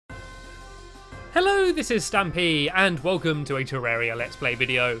Hello, this is Stampy, and welcome to a Terraria Let's Play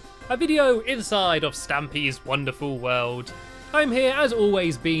video. A video inside of Stampy's wonderful world. I'm here, as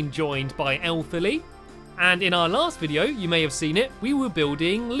always, being joined by Elfily, and in our last video, you may have seen it, we were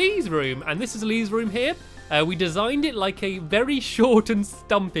building Lee's room, and this is Lee's room here. We designed it like a very short and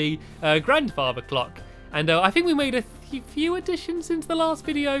stumpy grandfather clock, and I think we made a few additions since the last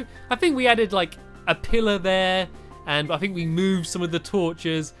video. I think we added like a pillar there, and I think we moved some of the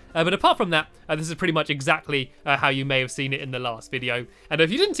torches, but apart from that, this is pretty much exactly how you may have seen it in the last video. And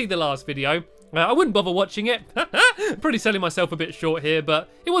if you didn't see the last video, I wouldn't bother watching it. Pretty selling myself a bit short here, but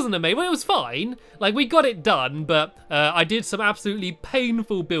it wasn't amazing. Well, it was fine. Like, we got it done, but I did some absolutely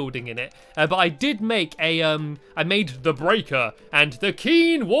painful building in it. But I did make a, I made the Breaker and the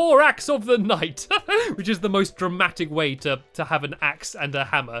Keen War Axe of the Night, which is the most dramatic way to have an axe and a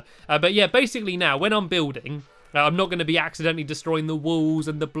hammer. But yeah, basically now, when I'm building, I'm not going to be accidentally destroying the walls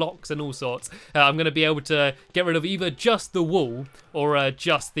and the blocks and all sorts. I'm going to be able to get rid of either just the wall or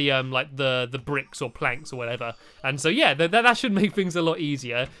just the like the bricks or planks or whatever. And so yeah, that should make things a lot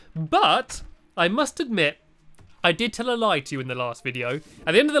easier. But I must admit, I did tell a lie to you in the last video.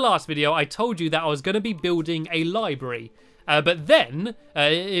 At the end of the last video, I told you that I was going to be building a library. But then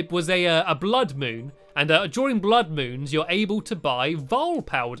it was a blood moon, and during blood moons, you're able to buy Vile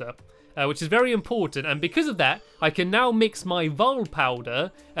powder. Which is very important, and because of that, I can now mix my Vile powder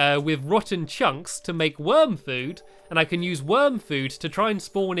with rotten chunks to make worm food, and I can use worm food to try and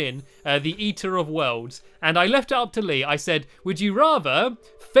spawn in the Eater of Worlds. And I left it up to Lee. I said, would you rather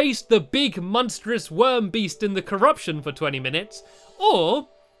face the big monstrous worm beast in the corruption for 20 minutes, or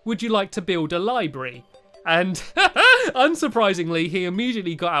would you like to build a library? And unsurprisingly, he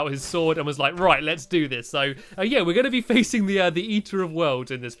immediately got out his sword and was like, right, let's do this. So yeah, we're going to be facing the Eater of Worlds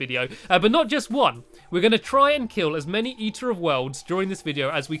in this video, but not just one. We're going to try and kill as many Eater of Worlds during this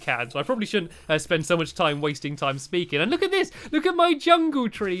video as we can. So I probably shouldn't spend so much time wasting time speaking. And look at this, look at my jungle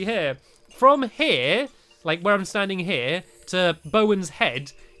tree here. From here, like where I'm standing here, to Bowen's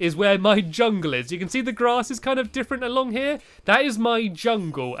head is where my jungle is. You can see the grass is kind of different along here. That is my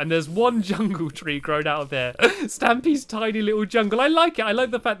jungle, and there's one jungle tree grown out of there. Stampy's tiny little jungle. I like it. I like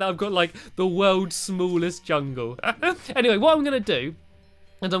the fact that I've got like the world's smallest jungle. Anyway, what I'm gonna do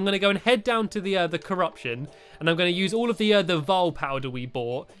is I'm going to go and head down to the corruption, and I'm going to use all of the Vile powder we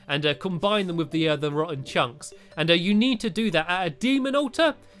bought and combine them with the rotten chunks. And you need to do that at a demon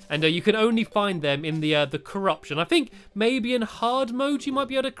altar, and you can only find them in the corruption. I think maybe in hard mode you might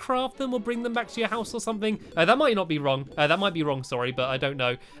be able to craft them or bring them back to your house or something. That might not be wrong. That might be wrong, sorry, but I don't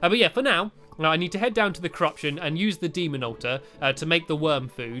know. But yeah, for now, I need to head down to the corruption and use the demon altar to make the worm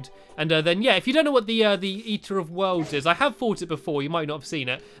food. And then, yeah, if you don't know what the Eater of Worlds is, I have fought it before, you might not have seen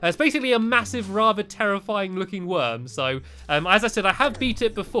it. It's basically a massive, rather terrifying looking worm. So, as I said, I have beat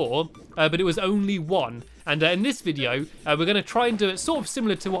it before, but it was only one. And in this video, we're going to try and do it sort of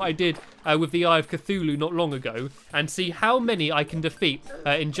similar to what I did with the Eye of Cthulhu not long ago, and see how many I can defeat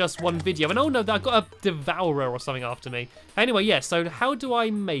in just one video. And oh no, I got a devourer or something after me. Anyway, yeah, so how do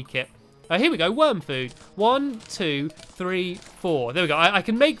I make it? Here we go, worm food. 1, 2, 3, 4. There we go. I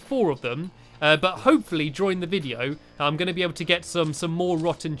can make 4 of them, but hopefully during the video, I'm going to be able to get some more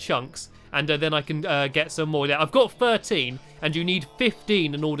rotten chunks, and then I can get some more. I've got 13, and you need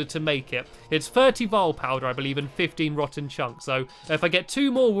 15 in order to make it. It's 30 Vile powder, I believe, and 15 rotten chunks. So if I get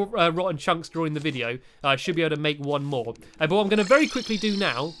 2 more rotten chunks during the video, I should be able to make 1 more. But what I'm going to very quickly do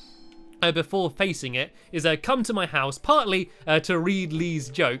now, before facing it, is come to my house, partly to read Lee's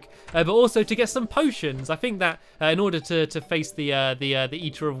joke, but also to get some potions. I think that in order to face the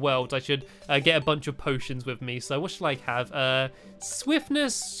Eater of Worlds, I should get a bunch of potions with me. So what should I have?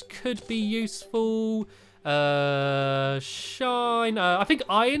 Swiftness could be useful. Shine. I think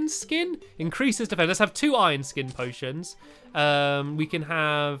Iron Skin increases defense. Let's have 2 Iron Skin potions. We can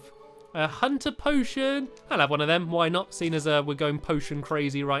have a Hunter Potion. I'll have one of them. Why not? Seeing as we're going potion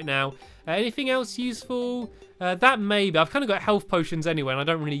crazy right now. Anything else useful? That maybe. I've kind of got health potions anyway, and I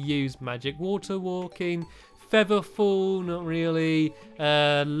don't really use magic. Water Walking. Featherfall, not really.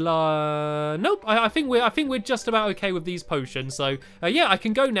 Nope. I think we're just about okay with these potions. So yeah, I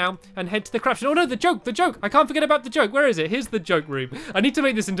can go now and head to the corruption. Oh no, the joke! I can't forget about the joke. Where is it? Here's the joke room. I need to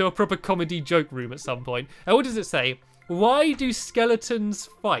make this into a proper comedy joke room at some point. What does it say? Why do skeletons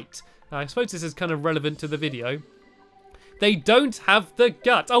fight? I suppose this is kind of relevant to the video. They don't have the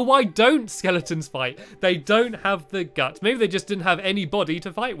guts. Oh, why don't skeletons fight? They don't have the guts. Maybe they just didn't have any body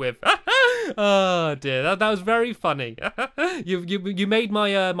to fight with. Oh dear, that was very funny. You made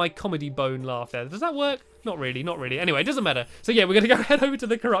my my comedy bone laugh there. Does that work? Not really, not really. Anyway, it doesn't matter. So yeah, we're going to go head over to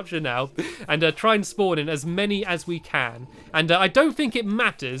the corruption now and try and spawn in as many as we can. And I don't think it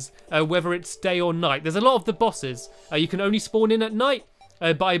matters whether it's day or night. There's a lot of the bosses. You can only spawn in at night.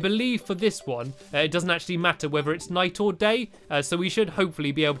 But I believe for this one, it doesn't actually matter whether it's night or day. So we should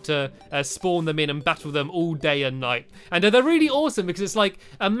hopefully be able to spawn them in and battle them all day and night. And they're really awesome because it's like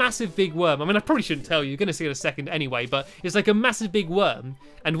a massive big worm. I mean, I probably shouldn't tell you. You're going to see it in a second anyway. But it's like a massive big worm.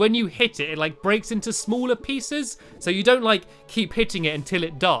 And when you hit it, it like breaks into smaller pieces. So you don't like keep hitting it until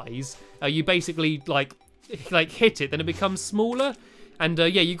it dies. You basically like hit it, then it becomes smaller. And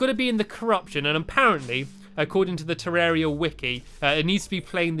yeah, you've got to be in the corruption. And apparently, according to the Terraria wiki, it needs to be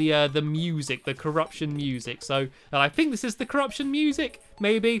playing the music, the corruption music. So I think this is the corruption music,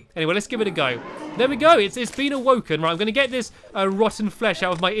 maybe. Anyway, let's give it a go. There we go. It's been awoken. Right, I'm going to get this rotten flesh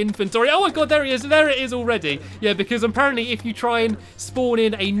out of my inventory. Oh my god, there it is. There it is already. Yeah, because apparently if you try and spawn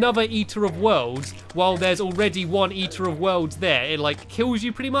in another Eater of Worlds while there's already one Eater of Worlds there, it like kills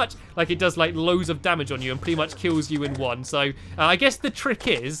you pretty much. Like it does like loads of damage on you and pretty much kills you in one. So I guess the trick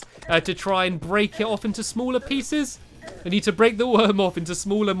is to try and break it off into smaller pieces. I need to break the worm off into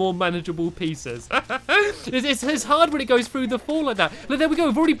smaller, more manageable pieces. It's hard when it goes through the fall like that. Look, there we go.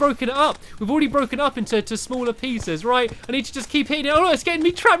 We've already broken it up. We've already broken it up into smaller pieces, right? I need to just keep hitting it. Oh, no, it's getting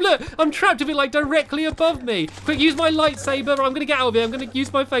me trapped. Look, I'm trapped with it like directly above me. Quick, use my lightsaber. I'm going to get out of here. I'm going to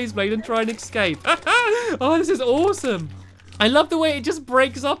use my phase blade and try and escape. Oh, this is awesome. I love the way it just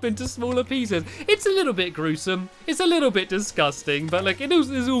breaks up into smaller pieces. It's a little bit gruesome. It's a little bit disgusting, but like it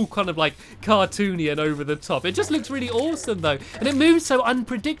is all kind of like cartoony and over the top. It just looks really awesome though. And it moves so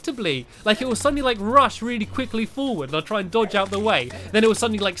unpredictably. Like it will suddenly like rush really quickly forward and I'll try and dodge out the way. Then it will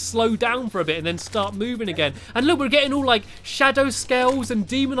suddenly like slow down for a bit and then start moving again. And look, we're getting all like shadow scales and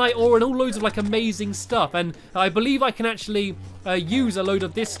demonite ore and all loads of like amazing stuff. And I believe I can actually use a load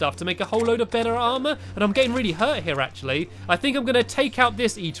of this stuff to make a whole load of better armor. And I'm getting really hurt here actually. I think I'm going to take out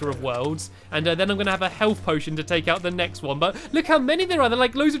this Eater of Worlds and then I'm going to have a health potion to take out the next one. But look how many there are. They're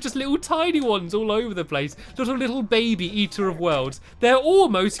like loads of just little tiny ones all over the place. Little baby Eater of Worlds. They're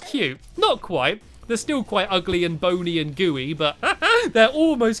almost cute. Not quite. They're still quite ugly and bony and gooey, but they're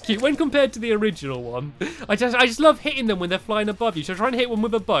almost cute when compared to the original one. I just love hitting them when they're flying above you. Should I try and hit one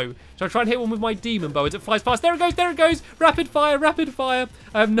with a bow? Should I try and hit one with my demon bow as it flies past? There it goes, there it goes. Rapid fire, rapid fire.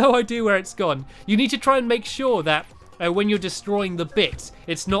 I have no idea where it's gone. You need to try and make sure that when you're destroying the bits,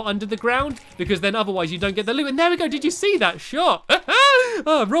 it's not under the ground, because then otherwise you don't get the loot. And there we go. Did you see that shot?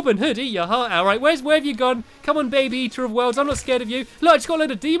 Oh, Robin Hood, eat your heart out. Right, where have you gone? Come on, baby Eater of Worlds. I'm not scared of you. Look, I just got a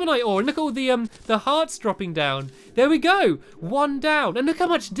load of demonite ore. And look at all the hearts dropping down. There we go. One down. And look how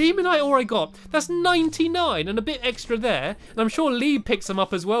much demonite ore I got. That's 99 and a bit extra there. And I'm sure Lee picks them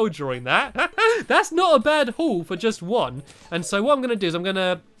up as well during that. That's not a bad haul for just one. And so what I'm going to do is I'm going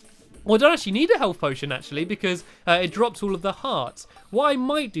to... Well, I don't actually need a health potion, actually, because it drops all of the hearts. What I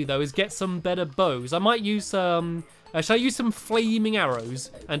might do, though, is get some better bows. I might use some... shall I use some flaming arrows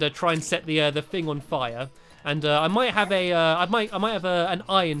and try and set the thing on fire? And I might have a... I might have an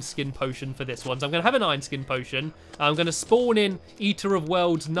iron skin potion for this one. So I'm going to have an iron skin potion. I'm going to spawn in Eater of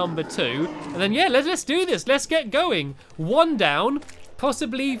Worlds number 2. And then, yeah, let's do this. Let's get going. One down.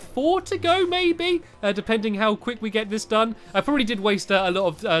 Possibly 4 to go, maybe, depending how quick we get this done. I probably did waste a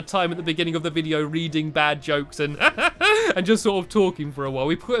lot of time at the beginning of the video reading bad jokes and and just sort of talking for a while.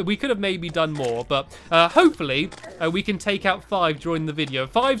 We could have maybe done more, but hopefully we can take out 5 during the video.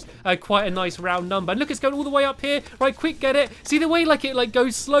 5's quite a nice round number. And look, it's going all the way up here. Right, quick, get it. See the way like it like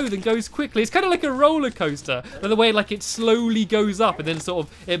goes slow then goes quickly. It's kind of like a roller coaster. But the way like it slowly goes up and then sort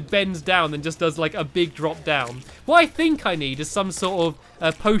of it bends down and just does like a big drop down. What I think I need is some sort of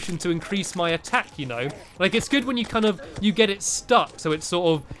a potion to increase my attack, you know. Like it's good when you get it stuck, so it's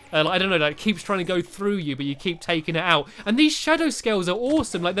sort of I don't know, like keeps trying to go through you, but you keep taking it out. And these shadow scales are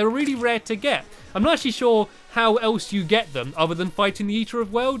awesome. Like they're really rare to get. I'm not actually sure how else you get them other than fighting the Eater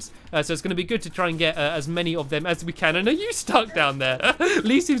of Worlds. So it's going to be good to try and get as many of them as we can. And are you stuck down there?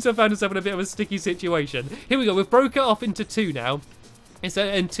 Lee seems to have found himself in a bit of a sticky situation. Here we go. We've broke it off into 2 now. It's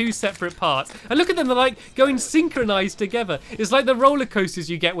in 2 separate parts. And look at them, they're like going synchronized together. It's like the roller coasters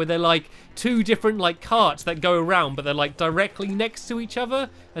you get where they're like 2 different like carts that go around, but they're like directly next to each other.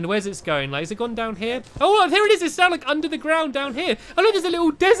 And where's it going? Like, is it gone down here? Oh, here it is. It's down like under the ground down here. Oh, look, there's a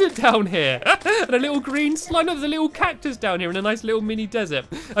little desert down here. And a little green slime. No, there's a little cactus down here and a nice little mini desert.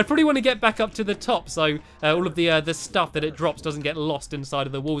 I'd probably want to get back up to the top so all of the stuff that it drops doesn't get lost inside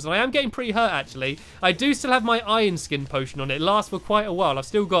of the walls. And I am getting pretty hurt, actually. I do still have my iron skin potion on. It lasts for quite a while. I've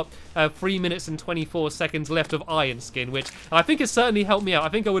still got 3 minutes and 24 seconds left of iron skin, which I think has certainly helped me out. I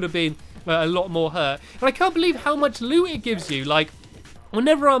think I would have been a lot more hurt. And I can't believe how much loot it gives you. Like,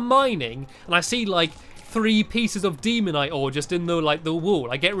 whenever I'm mining and I see like 3 pieces of demonite ore just in the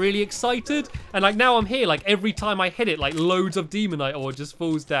wall, I get really excited. And like now I'm here, like every time I hit it, like loads of demonite ore just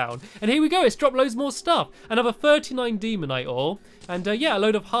falls down. And here we go, it's dropped loads more stuff. Another 39 demonite ore. And yeah, a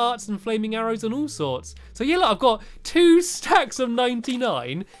load of hearts and flaming arrows and all sorts. So yeah, look, I've got 2 stacks of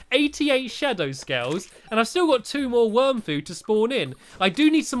 99, 88 shadow scales, and I've still got 2 more worm food to spawn in. I do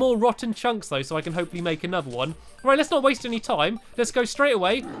need some more rotten chunks though, so I can hopefully make another one. Right, let's not waste any time. Let's go straight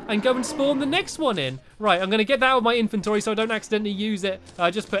away and go and spawn the next one in. Right, I'm going to get that out of my inventory so I don't accidentally use it.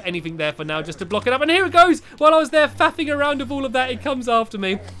 Just put anything there for now just to block it up. And here it goes. While I was there faffing around with all of that, it comes after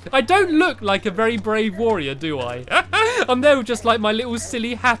me. I don't look like a very brave warrior, do I? I'm there with just like my little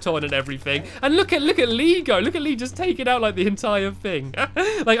silly hat on and everything. And look at Lee go. Look at Lee just taking out like the entire thing.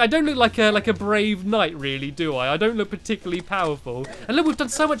 Like, I don't look like a brave knight, really, do I? I don't look particularly powerful. And look, we've done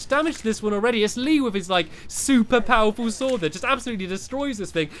so much damage to this one already. It's Lee with his like super powerful sword that just absolutely destroys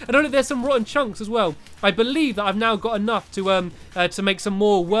this thing. And only there's some rotten chunks as well. I believe that I've now got enough to make some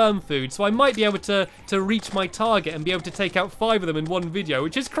more worm food, so I might be able to reach my target and be able to take out 5 of them in one video,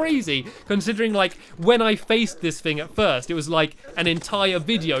 which is crazy considering like when I faced this thing at first, it was like an entire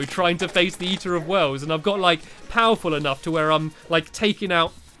video trying to face the Eater of Worlds, and I've got like powerful enough to where I'm like taking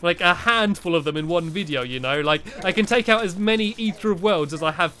out like a handful of them in one video, you know? Like, I can take out as many Eater of Worlds as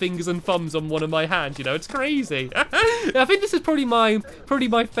I have fingers and thumbs on one of my hands, you know? It's crazy. I think this is probably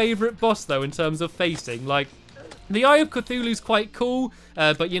my favourite boss, though, in terms of facing. Like, the Eye of Cthulhu's quite cool,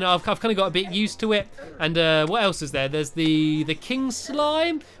 but, you know, I've kind of got a bit used to it. And what else is there? There's the King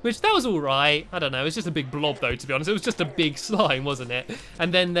Slime, which that was all right. I don't know. It was just a big blob, though, to be honest. It was just a big slime, wasn't it?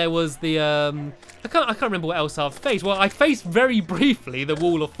 And then there was the... I can't remember what else I've faced. Well, I faced very briefly the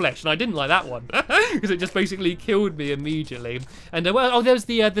Wall of Flesh, and I didn't like that one because it just basically killed me immediately. And, there's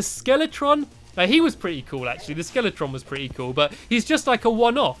the Skeletron. He was pretty cool, actually. The Skeletron was pretty cool, but he's just like a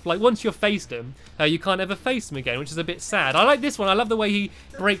one-off. Like, once you've faced him, you can't ever face him again, which is a bit sad. I like this one. I love the way he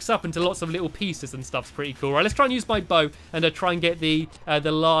breaks up into lots of little pieces and stuff's pretty cool. Right, let's try and use my bow and try and get the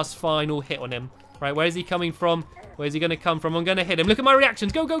last final hit on him. Right, where is he coming from? Where's he going to come from? I'm going to hit him. Look at my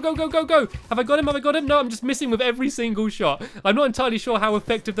reactions. Go, go, go, go, go, go. Have I got him? Have I got him? No, I'm just missing with every single shot. I'm not entirely sure how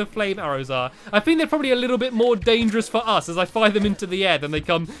effective the flame arrows are. I think they're probably a little bit more dangerous for us as I fire them into the air than they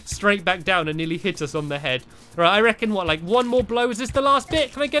come straight back down and nearly hit us on the head. Right, I reckon, what, like one more blow? Is this the last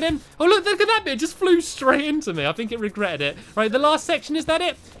bit? Can I get him? Oh, look at that bit. It just flew straight into me. I think it regretted it. Right, the last section, is that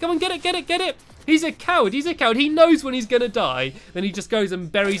it? Come on, get it, get it, get it. He's a coward. He's a coward. He knows when he's going to die. Then he just goes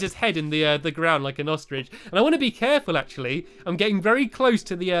and buries his head in the ground like an ostrich. And I want to be careful, actually. I'm getting very close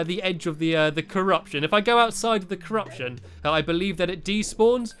to the edge of the corruption. If I go outside of the corruption, I believe that it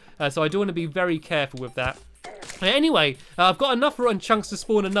despawns. So I do want to be very careful with that. Anyway, I've got enough rotten chunks to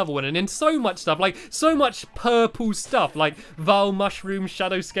spawn another one, and in so much stuff, like so much purple stuff, like Vile Mushroom,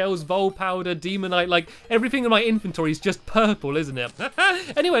 Shadow Scales, Vole Powder, Demonite, like everything in my inventory is just purple, isn't it?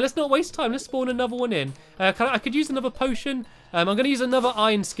 Anyway, let's not waste time. Let's spawn another one in. I could use another potion. I'm going to use another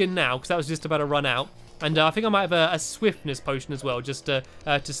iron skin now, because that was just about to run out. And I think I might have a swiftness potion as well, just to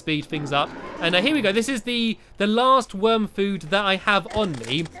speed things up. And here we go. This is the last worm food that I have on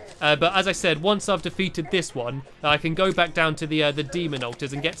me. But as I said, once I've defeated this one, I can go back down to the demon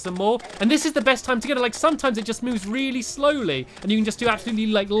altars and get some more. And this is the best time to get it. Like, sometimes it just moves really slowly, and you can just do absolutely,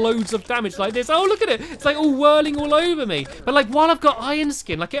 like, loads of damage like this. Oh, look at it. It's, like, all whirling all over me. But, like, while I've got iron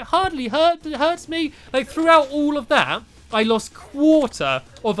skin, like, it hardly hurts me. Like, throughout all of that, I lost quarter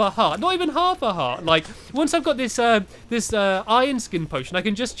of a heart, not even half a heart. Like, once I've got this iron skin potion, I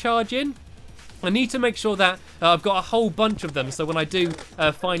can just charge in. I need to make sure that I've got a whole bunch of them, so when I do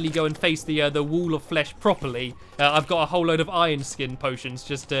finally go and face the Wall of Flesh properly, I've got a whole load of iron skin potions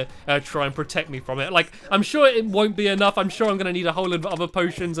just to try and protect me from it. Like, I'm sure it won't be enough. I'm sure I'm going to need a whole load of other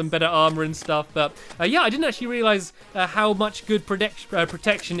potions and better armor and stuff. But yeah, I didn't actually realize how much good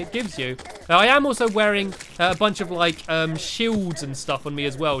protection it gives you. I am also wearing a bunch of like shields and stuff on me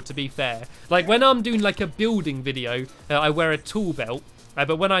as well, to be fair. Like, when I'm doing like a building video, I wear a tool belt.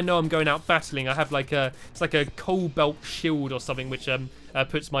 But when I know I'm going out battling, I have like it's like a cobalt shield or something, which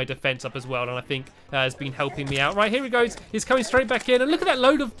puts my defense up as well, and I think has been helping me out. Right, here he goes. He's coming straight back in, and look at that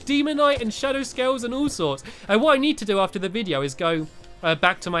load of demonite and shadow scales and all sorts. What I need to do after the video is go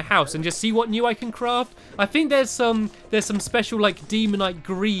back to my house and just see what new I can craft. I think there's some special like demonite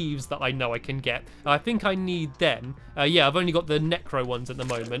greaves that I know I can get. I think I need them. Yeah, I've only got the necro ones at the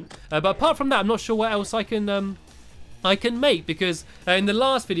moment. But apart from that, I'm not sure what else I can make, because in the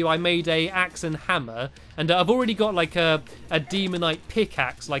last video I made a axe and hammer, and I've already got like a demonite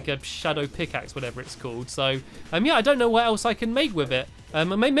pickaxe, like a shadow pickaxe, whatever it's called. So yeah, I don't know what else I can make with it.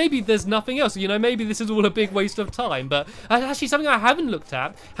 Maybe there's nothing else, you know, maybe this is all a big waste of time, but actually something I haven't looked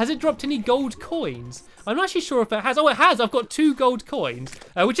at, has it dropped any gold coins? I'm not actually sure if it has. Oh, it has. I've got 2 gold coins,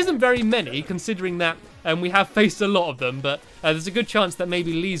 which isn't very many considering that we have faced a lot of them, but there's a good chance that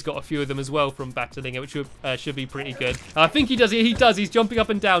maybe Lee's got a few of them as well from battling it, which should be pretty good. I think he does. He does. He's jumping up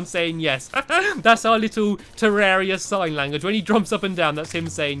and down saying yes. That's our little Terraria sign language. When he jumps up and down, that's him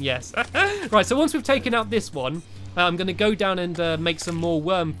saying yes. Right, so once we've taken out this one, I'm going to go down and make some more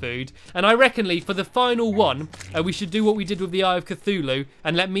worm food. And I reckon, Lee, for the final one, we should do what we did with the Eye of Cthulhu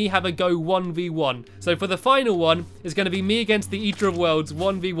and let me have a go 1v1. So for the final one, it's going to be me against the Eater of Worlds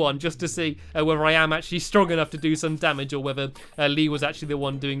 1v1, just to see whether I am actually strong enough to do some damage or whether Lee was actually the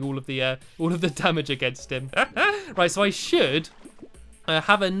one doing all of the damage against him. Right, so I should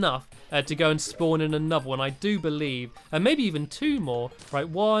have enough to go and spawn in another one, I do believe, and maybe even 2 more. Right,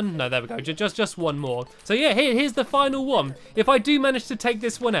 1, no, there we go, just 1 more. So yeah, here's the final one. If I do manage to take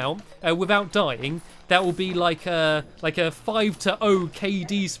this one out without dying, that will be like a 5-0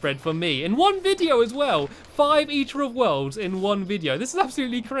 KD spread for me in one video as well. 5 Eater of Worlds in one video. This is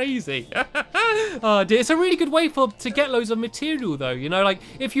absolutely crazy. Oh dear, it's a really good way to get loads of material though. You know, like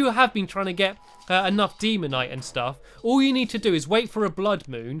if you have been trying to get enough demonite and stuff, all you need to do is wait for a blood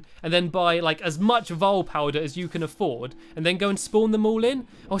moon and then buy like as much Vol powder as you can afford and then go and spawn them all in.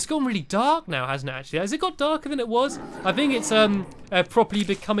 Oh, it's gone really dark now, hasn't it actually? Has it got darker than it was? I think it's properly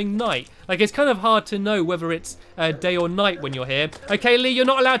becoming night. Like it's kind of hard to know whether it's day or night when you're here. Okay, Lee, you're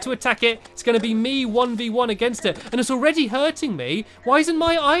not allowed to attack it. It's going to be me 1v1 against it. And it's already hurting me. Why isn't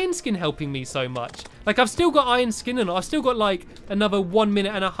my iron skin helping me so much? Like I've still got iron skin and I've still got like another 1.5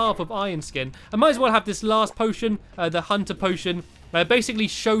 minutes of iron skin. I might as well have this last potion, the hunter potion. Basically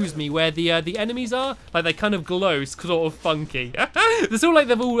shows me where the enemies are. Like they kind of glow, sort of funky. It's all like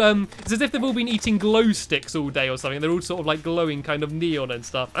they've all it's as if they've all been eating glow sticks all day or something. They're all sort of like glowing, kind of neon and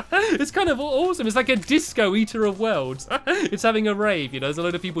stuff. It's kind of awesome. It's like a disco Eater of Worlds. It's having a rave, you know. There's a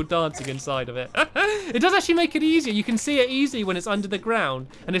load of people dancing inside of it. It does actually make it easier. You can see it easily when it's under the ground,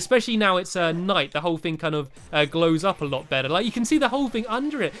 and especially now it's night. The whole thing kind of glows up a lot better. Like you can see the whole thing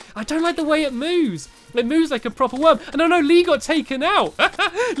under it. I don't like the way it moves. It moves like a proper worm. And oh no, Lee got taken out.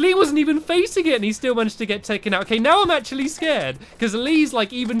 Lee wasn't even facing it and he still managed to get taken out. Okay, now I'm actually scared because Lee's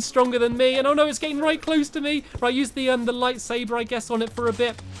like even stronger than me, and oh no, it's getting right close to me. Right, use the lightsaber, I guess, on it for a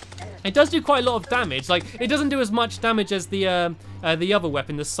bit. It does do quite a lot of damage. Like it doesn't do as much damage as the other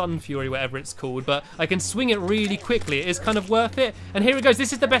weapon, the Sun Fury, whatever it's called, but I can swing it really quickly. It is kind of worth it. And here it goes.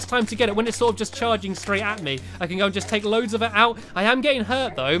 This is the best time to get it, when it's sort of just charging straight at me. I can go and just take loads of it out. I am getting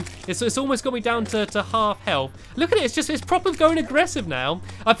hurt though. It's almost got me down to half health. Look at it. It's proper going aggressive now.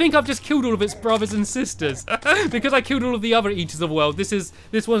 I think I've just killed all of its brothers and sisters because I killed all of the other Eaters of the World.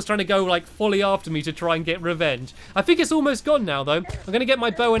 This one's trying to go like fully after me to try and get revenge. I think it's almost gone now though. I'm going to get my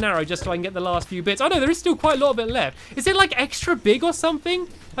bow and arrow just so I can get the last few bits. Oh no, there is still quite a lot of it left. Is it like extra big or something?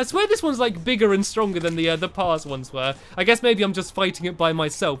 I swear this one's like bigger and stronger than the past ones were. I guess maybe I'm just fighting it by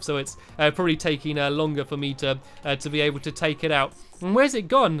myself, so it's probably taking longer for me to be able to take it out. And where's it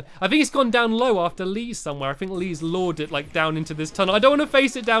gone? I think it's gone down low after Lee's somewhere. I think Lee's lured it like down into this tunnel. I don't want to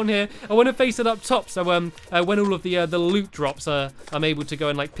face it down here. I want to face it up top. So when all of the loot drops, I'm able to go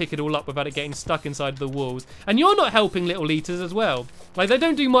and like pick it all up without it getting stuck inside the walls. And you're not helping, little Eaters, as well. Like they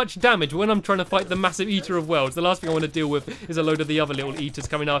don't do much damage. When I'm trying to fight the massive Eater of Worlds, the last thing I want to deal with is a load of the other little Eaters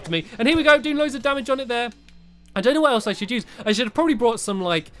coming after me. And here we go, doing loads of damage on it there. I don't know what else I should use. I should have probably brought some,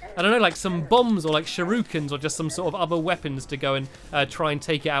 like, I don't know, like some bombs or like shurikens or just some sort of other weapons to go and try and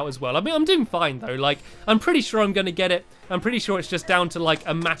take it out as well. I mean, I'm doing fine though. Like, I'm pretty sure I'm going to get it. I'm pretty sure it's just down to like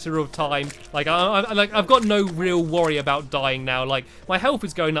a matter of time. Like, I've got no real worry about dying now. Like, my health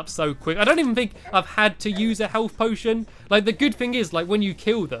is going up so quick. I don't even think I've had to use a health potion. Like, the good thing is, like, when you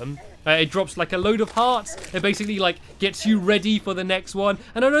kill them, it drops like a load of hearts. It basically like gets you ready for the next one.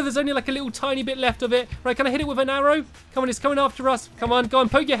 And I know there's only like a little tiny bit left of it. Right, can I hit it with an arrow? Come on, it's coming after us. Come on, go on,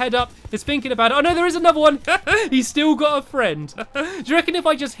 poke your head up. It's thinking about it. Oh no, there is another one. He's still got a friend. Do you reckon if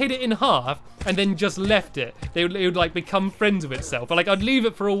I just hit it in half and then just left it, it would like become friends with itself? Or like I'd leave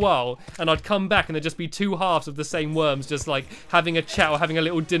it for a while and I'd come back and there'd just be 2 halves of the same worms just like having a chat or having a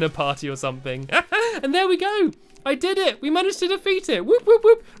little dinner party or something. And there we go. I did it! We managed to defeat it! Whoop, whoop,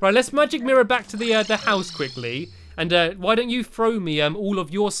 whoop! Right, let's magic mirror back to the house quickly. And why don't you throw me all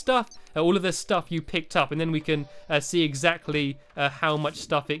of your stuff, all of the stuff you picked up, and then we can see exactly how much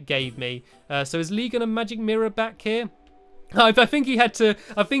stuff it gave me. So is Lee gonna magic mirror back here? I think he had to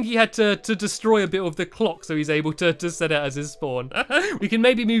destroy a bit of the clock so he's able to set it as his spawn. We can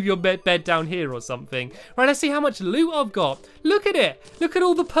maybe move your bed down here or something. Right, let's see how much loot I've got. Look at it! Look at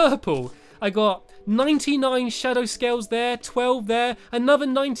all the purple. I got 99 shadow scales there, 12 there, another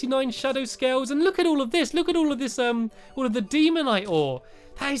 99 shadow scales, and look at all of this. Look at all of this, all of the demonite ore.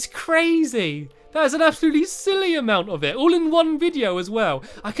 That is crazy. That is an absolutely silly amount of it, all in one video as well.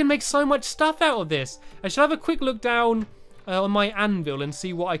 I can make so much stuff out of this. I should have a quick look down on my anvil and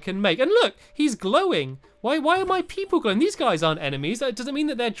see what I can make. And look, he's glowing. Why are my people glowing? These guys aren't enemies. Does it mean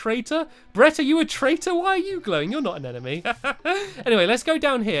that they're traitor? Brett, are you a traitor? Why are you glowing? You're not an enemy. Anyway, let's go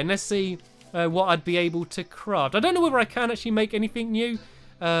down here and let's see what I'd be able to craft. I don't know whether I can actually make anything new.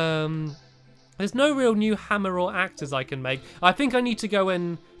 There's no real new hammer or axes I can make. I think I need to go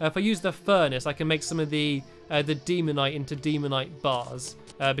and, if I use the furnace, I can make some of the demonite into demonite bars.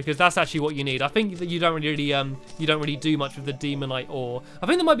 Because that's actually what you need. I think that you don't really do much with the demonite ore. I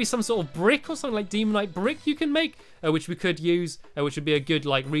think there might be some sort of brick or something like demonite brick you can make, which we could use, which would be a good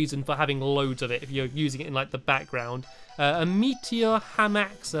like reason for having loads of it if you're using it in like the background. A meteor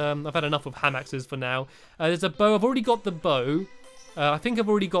hamax. I've had enough of hamaxes for now. There's a bow. I've already got the bow. I think I've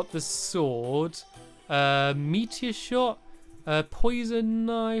already got the sword. Meteor shot. Poison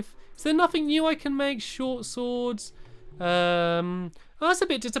knife. Is there nothing new I can make? Short swords. Oh, that's a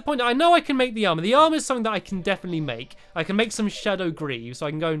bit disappointing. I know I can make the armor. The armor is something that I can definitely make. I can make some shadow greaves, so I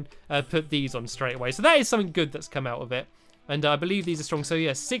can go and put these on straight away. So that is something good that's come out of it. And I believe these are strong. So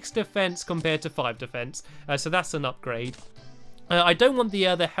yeah, 6 defense compared to 5 defense. So that's an upgrade. I don't want the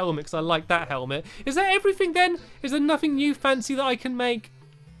helmet because I like that helmet. Is that everything then? Is there nothing new fancy that I can make?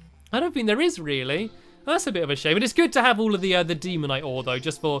 I don't think there is really. That's a bit of a shame. But it's good to have all of the demonite ore though,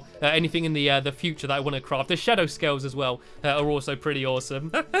 just for anything in the future that I want to craft. The shadow scales as well are also pretty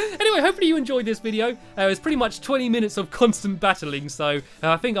awesome. Anyway, hopefully you enjoyed this video. It's pretty much 20 minutes of constant battling, so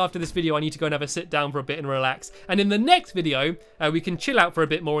I think after this video I need to go and have a sit down for a bit and relax. And in the next video, we can chill out for a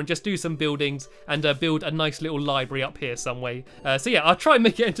bit more and just do some buildings and build a nice little library up here some way. So yeah, I'll try and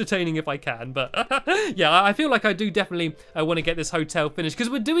make it entertaining if I can. But yeah, I feel like I do definitely want to get this hotel finished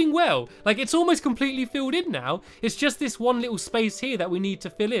because we're doing well. Like it's almost completely filled in now. It's just this one little space here that we need to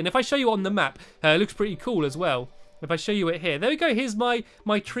fill in. If I show you on the map, it looks pretty cool as well. If I show you it here, there we go. Here's my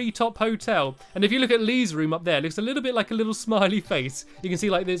treetop hotel. And if you look at Lee's room up there, it looks a little bit like a little smiley face. You can see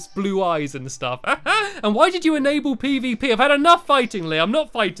like this blue eyes and stuff. And why did you enable PvP? I've had enough fighting, Lee. I'm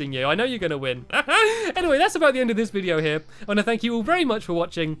not fighting you. I know you're going to win. Anyway, that's about the end of this video here. I want to thank you all very much for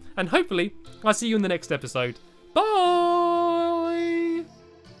watching. And hopefully, I'll see you in the next episode. Bye!